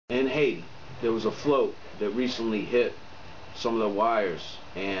In Haiti, there was a float that recently hit some of the wires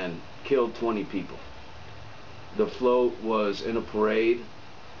and killed 20 people. The float was in a parade,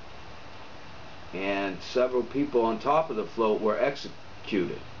 and several people on top of the float were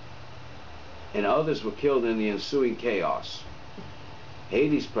executed, and others were killed in the ensuing chaos.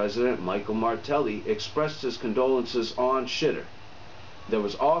 Haiti's president, Michael Martelly, expressed his condolences on Shitter. There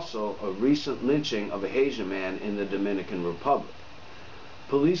was also a recent lynching of a Haitian man in the Dominican Republic.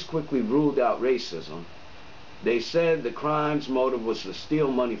 Police quickly ruled out racism. They said the crime's motive was to steal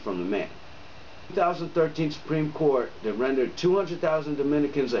money from the man. The 2013 Supreme Court that rendered 200,000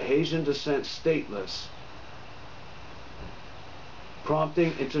 Dominicans of Haitian descent stateless,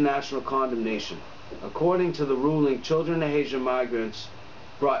 prompting international condemnation. According to the ruling, children of Haitian migrants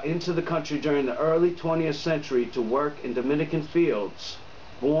brought into the country during the early 20th century to work in Dominican fields,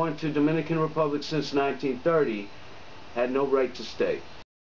 born to Dominican Republic since 1930, had no right to stay.